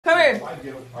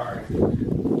here. All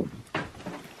right.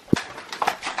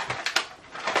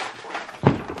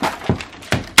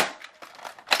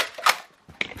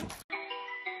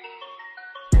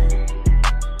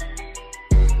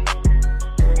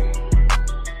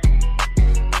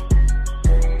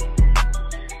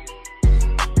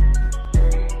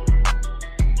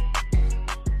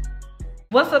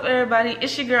 What's up, everybody?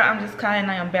 It's your girl, I'm Just Kai,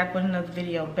 and I am back with another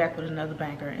video, back with another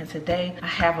banger. And today I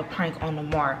have a prank on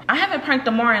Amar. I haven't pranked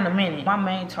Amar in a minute. My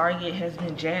main target has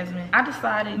been Jasmine. I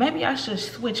decided maybe I should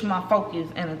switch my focus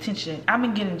and attention. I've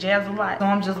been getting Jazz a lot, so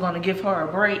I'm just gonna give her a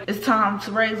break. It's time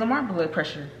to raise Amar blood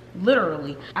pressure.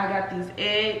 Literally. I got these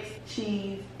eggs,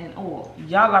 cheese, and oil.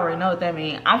 Y'all already know what that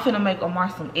means. I'm finna make Amar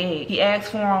some eggs. He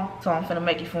asked for them, so I'm finna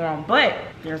make it for him. But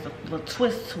there's a little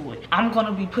twist to it. I'm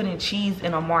gonna be putting cheese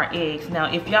in Amar eggs. Now,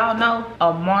 if y'all know,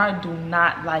 Amar do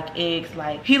not like eggs.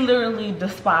 Like, he literally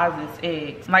despises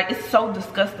eggs. Like, it's so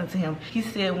disgusting to him. He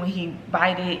said when he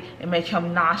bite it make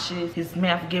him nauseous, his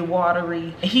mouth get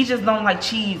watery, and he just don't like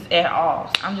cheese at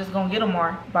all. So I'm just gonna get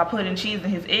Amar by putting cheese in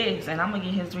his eggs, and I'm gonna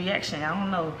get his reaction. I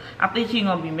don't know. I think he's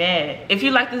gonna be mad. If you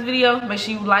like this video, make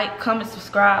sure you like, comment,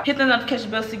 subscribe, hit the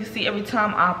notification bell so you can see every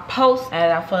time I post. And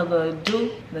without further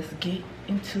ado, let's get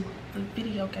into the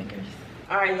video, gangers.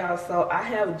 Alright, y'all, so I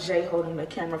have Jay holding the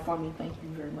camera for me. Thank you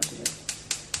very much, Jay.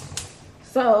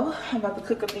 So I'm about to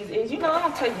cook up these eggs. You know, I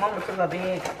don't take long to cook up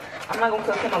eggs. I'm not gonna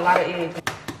cook him a lot of eggs,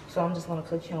 so I'm just gonna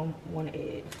cook him one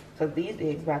egg. Cause these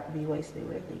eggs about to be wasted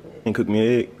really. But And cook me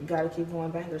an egg. you gotta keep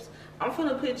going bangers. I'm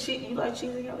finna put cheese. You like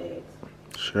cheese in your eggs?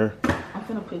 Sure. I'm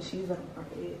finna put cheese on my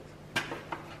eggs.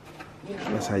 You know,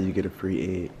 That's how you get a free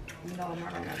egg. You know I'm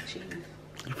not gonna like cheese.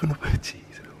 You finna put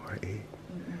cheese in our egg.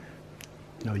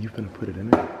 No, you finna put it in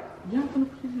there. Yeah, I'm finna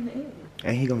put it in the egg.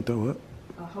 Ain't he gonna throw up?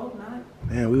 I hope not.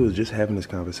 Man, we was just having this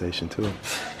conversation too.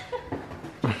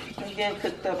 When getting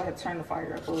cooked up, I had to turn the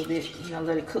fire up a little bit. You know,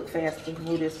 let it cook fast. You can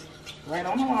move this right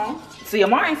on along. See,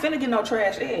 Amar ain't finna get no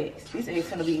trash eggs. These eggs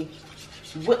finna be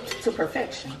whipped to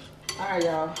perfection. Alright,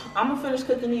 y'all. I'm gonna finish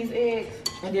cooking these eggs,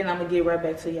 and then I'm gonna get right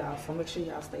back to y'all. So make sure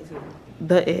y'all stay tuned.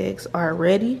 The eggs are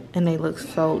ready, and they look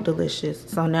so delicious.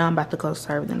 So now I'm about to go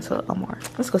serve them to Amar.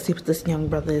 Let's go see what this young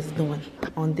brother is doing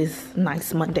on this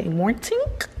nice Monday morning.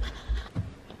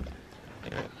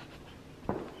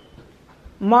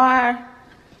 Mar.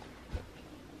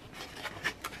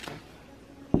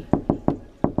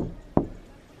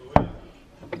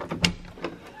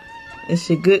 Is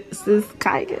she good, sis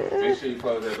Kyga? Make sure you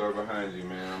close that door behind you,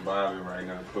 man. I'm bobbing right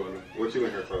now, cooling. What you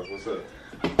in here for? What's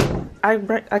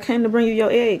up? I came to bring you your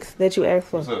eggs that you asked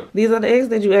for. What's up? These are the eggs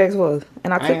that you asked for,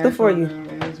 and I cooked them for you.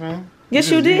 Eggs, man. Yes,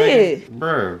 you did.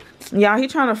 Bro. Y'all, he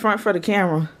trying to front for the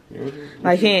camera.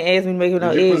 Like he ain't asked me to make him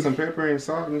no Did you put eggs. some pepper and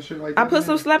salt and shit like that? I put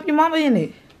some slap your mama in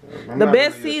it. I'm The not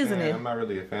best really a fan. seasoning. I'm not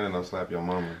really a fan of no slap your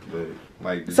mama, but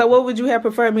like. So what would you have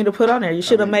preferred me to put on there? You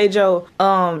should have made your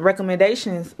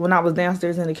recommendations when I was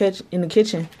downstairs in the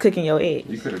kitchen cooking your eggs.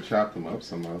 You could have chopped them up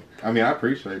somehow. I mean, I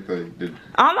appreciate the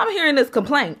All I'm hearing is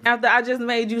complaint after I just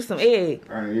made you some eggs.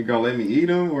 All right, you gonna let me eat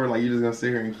them, or like you just gonna sit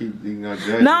here and keep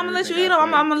judging? No, I'm gonna let you eat them.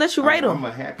 I'm gonna let you rate them. I'm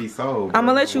a happy soul. I'm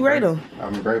gonna let you rate them.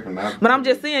 I'm grateful. But I'm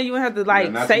just saying you don't have to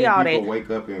like say all that. People wake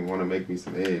up and want to make me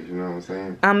some eggs. You know what I'm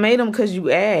saying? I made them because you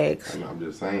asked. I'm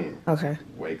just saying. Okay.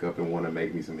 Wake up and want to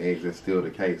make me some eggs. That's still the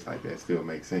case. Like that still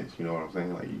makes sense. You know what I'm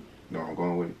saying? Like you know where I'm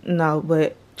going with it. No,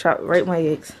 but rate my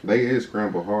eggs. They is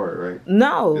scrambled hard, right?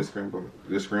 No. This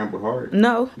scrambled hard.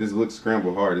 No. This looks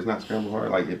scrambled hard. It's not scrambled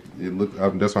hard. Like it look.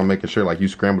 That's why I'm making sure. Like you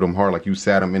scrambled them hard. Like you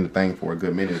sat them in the thing for a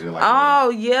good minute. And like. Oh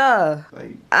yeah.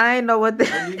 Like I ain't know what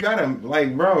that. you gotta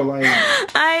like, bro. Like.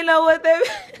 I ain't know what that.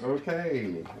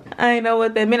 Okay. I ain't know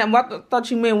what that meant. I thought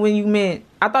you meant when you meant.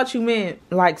 I thought you meant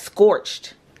like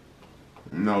scorched.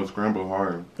 No, scrambled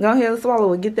hard. Go ahead and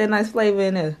swallow it. Get that nice flavor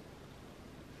in there.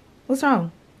 What's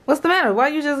wrong? What's the matter? Why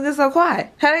you just get so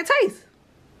quiet? How they taste?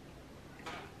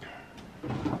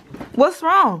 What's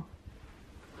wrong?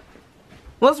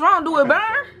 What's wrong? Do it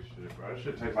burn? It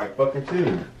should taste like fucking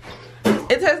cheese.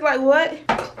 It tastes like what?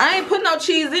 I ain't put no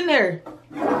cheese in there.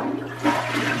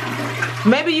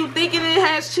 Maybe you thinking it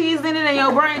has cheese in it and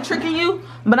your brain tricking you,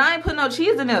 but I ain't put no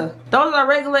cheese in there. Those are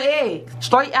regular eggs,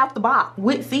 straight out the box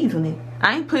with seasoning.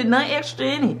 I ain't put nothing extra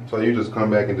in it. So you just come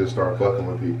back and just start fucking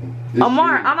with people.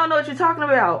 Amar, I don't know what you're talking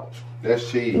about. That's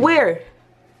cheese. Where?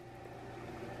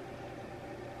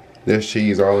 There's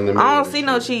cheese all in the middle. I don't see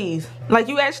no cheese. Like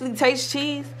you actually taste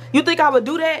cheese? You think I would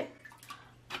do that?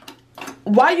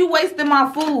 Why you wasting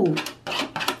my food?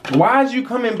 Why is you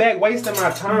coming back wasting my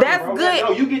time? That's bro? good.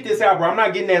 No, you get this out, bro. I'm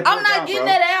not getting that. I'm not getting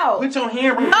that out. Put your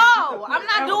hand right No. No, I'm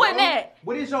not doing that.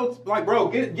 What is your, like, bro,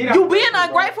 get out. You being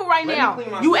ungrateful right now.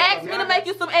 You asked me to make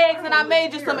you some eggs and I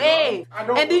made you some eggs.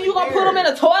 And then you gonna put them in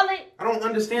the toilet? I don't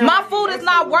understand. My food is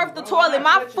not worth the toilet.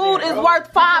 My food is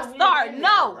worth 5 stars.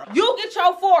 No, you get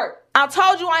your fork. I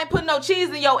told you I ain't putting no cheese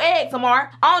in your eggs,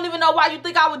 Amar. I don't even know why you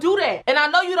think I would do that. And I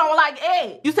know you don't like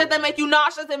eggs. You said they make you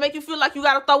nauseous, they make you feel like you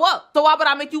gotta throw up. So why would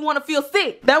I make you want to feel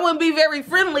sick? That wouldn't be very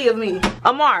friendly of me.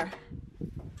 Amar.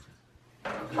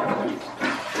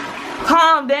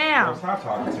 Calm down. Bro, stop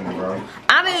talking to me, bro.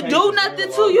 I didn't do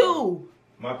nothing to you.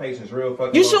 My patience real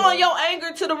fucking You low, showing bro. your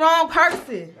anger to the wrong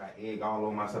person. Got egg all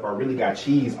over myself. I really got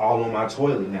cheese all on my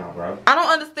toilet now, bro. I don't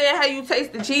understand how you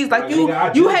taste the cheese. Like you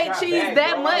hate cheese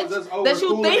that much that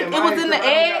you think it was in the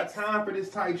egg. I don't got time for this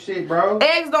type shit, bro.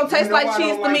 Eggs don't taste like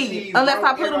cheese to me unless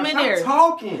I put them in there.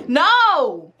 Stop talking.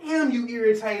 No. Damn, you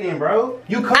irritating, bro.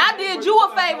 I did you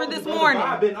a favor this morning.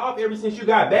 I've been off ever since you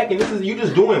got back, and this is you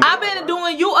just doing. I've been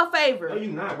doing you a favor. No,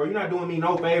 you not, bro. You're not doing me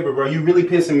no favor, bro. You really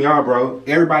pissing me off, bro.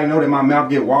 Everybody know that my mouth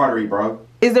get watery, bro.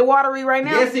 Is it watery right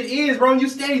now? Yes, it is, bro. You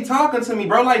steady talking to me,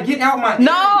 bro. Like, get out my area.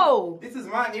 No. This is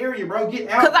my area, bro. Get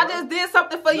out. Because I just did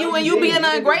something for you and you being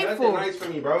ungrateful. Nice for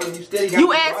me, bro. You steady got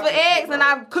You asked for eggs and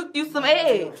I cooked you some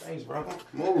eggs. Thanks, bro.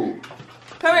 Move.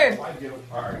 Come here.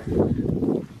 All right.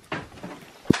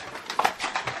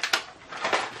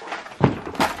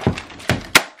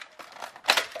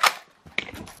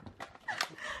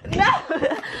 No.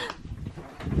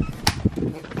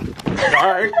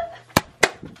 Alright.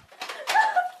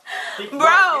 Bro. Get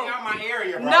out my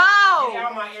area, bro. No. Get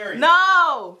out my area.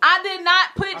 No. I did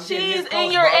not put cheese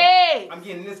in your eggs. I'm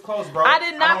getting this close, bro. I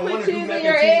did not put cheese in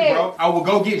your eggs. Bro. I will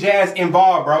go get Jazz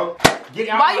involved, bro. Get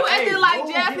out Why my you acting like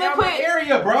Jasmine put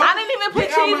area, bro. I didn't even put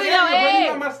cheese in your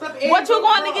eggs. What you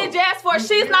going to get Jazz for?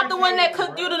 She's not the one that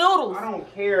cooked you the noodles. I don't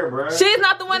care, bro. She's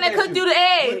not the one that cooked you the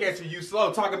eggs. Look at you, you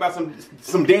slow. Talk about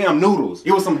some damn noodles.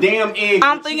 It was some damn eggs.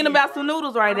 I'm thinking about some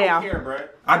noodles right now. I don't care, bro.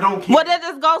 I don't care. Well, that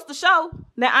just goes to show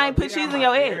that I ain't put cheese in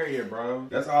your eggs. Area, bro.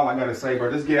 That's all I gotta say,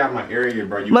 bro. Just get out of my area,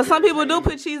 bro. But some people do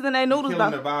put cheese in their noodles,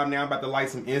 killing though. the vibe now. I'm about to light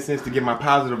some incense to get my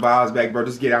positive vibes back, bro.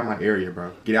 Just get out of my area,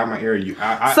 bro. Get out of my area.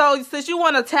 So since you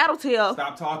want to tattletale,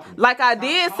 stop talking. Like I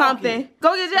did something,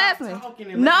 go get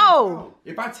Jasmine. No.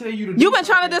 If I tell you to do You've been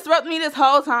trying to disrupt me this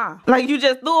whole time. Like you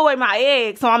just threw away my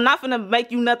egg, so I'm not gonna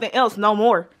make you nothing else no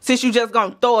more. Since you just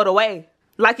gonna throw it away.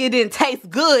 Like it didn't taste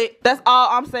good. That's all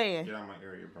I'm saying. Get out of my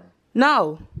area, bro.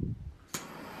 No.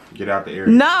 Get out the area.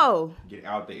 No. Get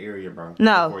out the area, bro.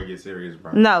 No. Before it gets serious,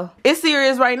 bro. No. It's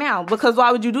serious right now. Because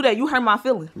why would you do that? You hurt my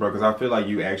feelings. Bro, because I feel like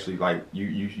you actually, like,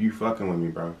 you fucking with me,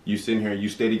 bro. You sitting here, you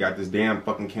steady got this damn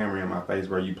fucking camera in my face,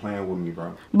 bro. You playing with me,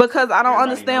 bro. Because I don't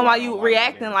Everybody understand why you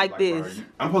reacting like this. Bro,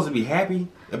 I'm supposed to be happy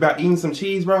about eating some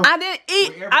cheese, bro. I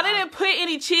didn't put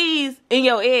any cheese in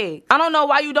your egg. I don't know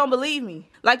why you don't believe me.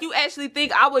 Like you actually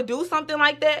think I would do something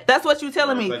like that? That's what you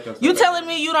telling me. You telling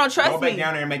me you don't trust me. Go back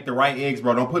down there and make the right eggs,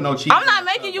 bro. Don't put no cheese. I'm not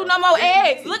making you no more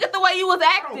eggs. Look at the way you was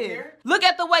acting. Look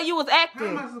at the way you was How acting.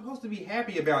 am I supposed to be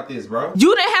happy about this, bro?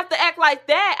 You didn't have to act like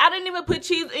that. I didn't even put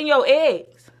cheese in your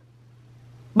eggs.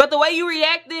 But the way you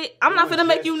reacted, I'm not finna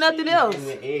make you nothing else. In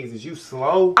the eggs, is you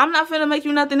slow? I'm not finna make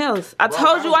you nothing else. I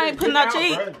told you I ain't putting no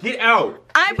cheese. Get out.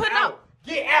 I ain't putting out.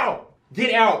 Get out.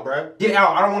 Get out, bro. Get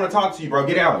out. I don't want to talk to you, bro.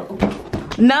 Get out.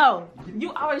 No.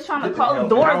 You always trying to close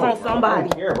doors on somebody. I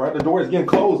don't care, bro. The door is getting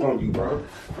closed on you, bro.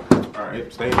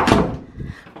 Alright, stay in there.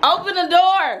 Open the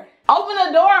door. Open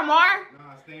the door, Amar.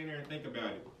 Nah, stay in there and think about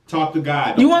it. Talk to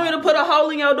God. You want me to put a hole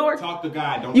in your door? Talk to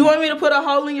God. Don't you want me to put a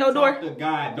hole in your door? Talk to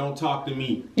God. Don't talk to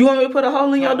me. You want me to put a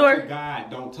hole in your door? Talk to God.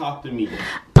 Don't talk to me.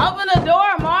 Open the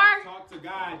door, Amar. Talk to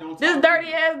God. Don't talk this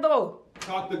dirty ass door.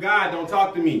 Talk to God. Don't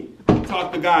talk to me.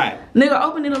 Talk to God. Nigga,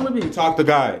 open it a little bit. Talk to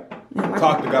God.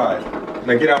 Talk to God.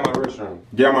 Now get out my restroom.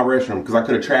 Get out my restroom, because I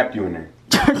could have trapped you in there.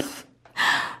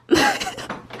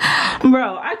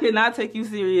 Bro, I cannot take you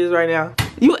serious right now.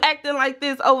 You acting like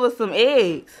this over some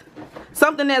eggs.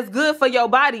 Something that's good for your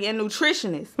body and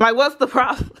nutritionist. Like, what's the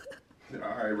problem?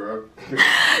 Alright, bro.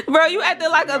 Bro, you acting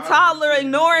like a toddler,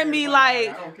 ignoring me like...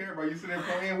 I don't care, bro. You sit there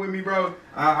playing with me, bro.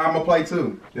 I'm gonna play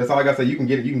too. That's all I gotta say. You can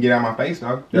get out of my face,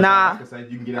 though. That's all I can say.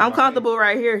 You can get out I'm comfortable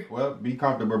right here. Well, be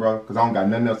comfortable, bro, because I don't got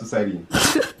nothing else to say to you.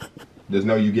 Just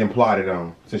know you getting plotted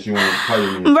on since you want to play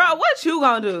with me. Bro, what you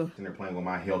gonna do? Sitting there playing with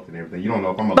my health and everything. You don't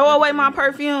know if I'm a... Throw away my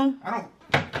perfume? I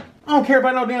don't care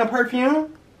about no damn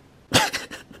perfume.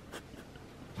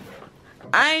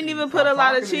 I ain't even put a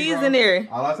lot of cheese in there.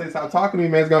 All I say, stop talking to me,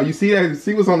 man. It's gonna, you see that?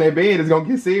 See what's on that bed? It's gonna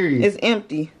get serious. It's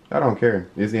empty. I don't care.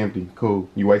 It's empty. Cool.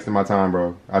 You wasting my time,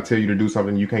 bro. I tell you to do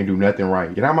something, you can't do nothing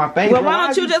right. Get out my face. Well, bro. why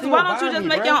don't you just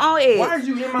make your own eggs? Why are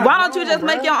you in my Why don't you just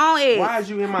make your own eggs? Why is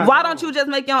you in my Why don't you just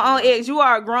make your own eggs? You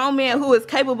are a grown man who is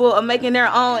capable of making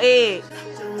their own eggs.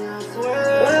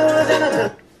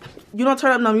 You don't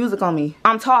turn up no music on me.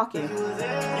 I'm talking.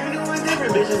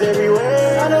 Bitches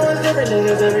everywhere. I know it's different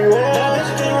niggas everywhere.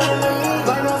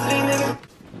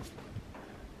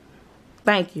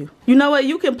 Thank you. You know what?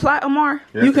 You can plot, Amar.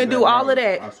 Yes, you can do all of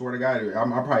that. I swear to God,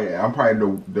 I'm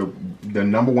probably the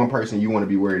number one person you want to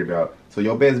be worried about. So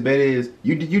your best bet is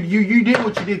you did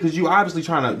what you did because you obviously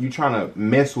trying to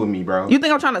mess with me, bro. You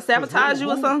think I'm trying to sabotage you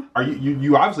or something? Are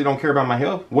you obviously don't care about my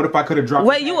health? What if I could have dropped?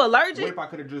 Wait, you allergic? What if I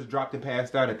could have just dropped and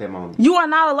passed out at that moment? You are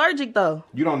not allergic though.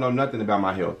 You don't know nothing about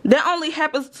my health. That only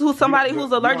happens to somebody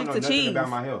who's allergic to cheese. About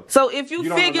my health. So if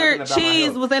you figured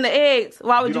cheese was in the eggs,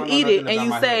 why would you eat it? And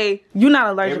you say you're not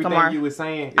allergic, Amar. Everything you was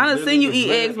saying, I done seen you eat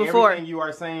eggs before. Everything you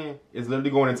are saying is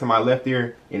literally going into my left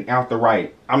ear and out the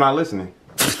right. I'm not listening.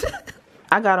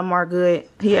 I got Amar good.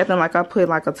 He acting like I put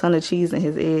like a ton of cheese in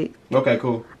his egg. Okay,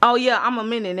 cool. Oh yeah, I'm a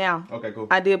minute now. Okay, cool.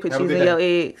 I did put cheese in your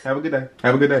eggs. Have a good day.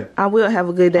 Have a good day. I will have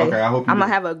a good day. Okay, I hope you I'm do.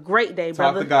 gonna have a great day,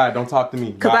 brother. Talk to God, don't talk to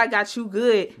me. Cause I got you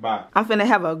good. Bye. I'm finna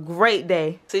have a great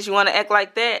day. Since you wanna act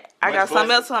like that, I got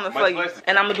something else coming for you.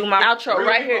 And I'm gonna do my outro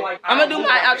right here. I'm gonna do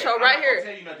my outro right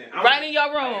here. Right in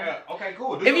your room. Okay,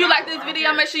 cool. If you like this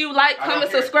video, make sure you like,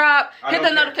 comment, subscribe, hit the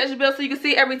notification bell so you can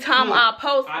see every time I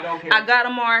post. I got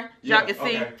Amar. Y'all can see.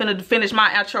 Finna finish my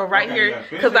outro right here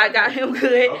because I got him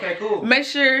good. Okay, cool. Make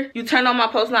sure you turn on my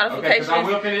post notifications.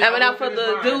 And without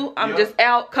further ado, I'm just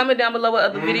out. Comment down below what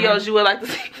other videos you would like to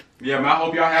see. Yeah, man, I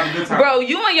hope y'all have a good time. Bro,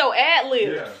 you and your ad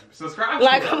libs. Yeah, subscribe.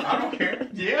 Like, I don't care.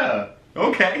 Yeah.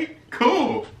 Okay.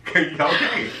 Cool.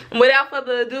 Okay. Without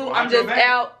further ado, I'm just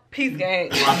out. Peace, gang.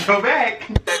 Watch your back.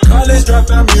 College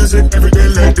dropout music every day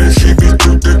like this. She be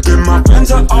too thick and my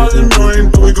friends are all annoying,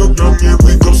 but we go dumb, yeah,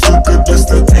 we go stupid.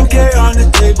 Just a 10K on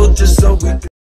the table just so we can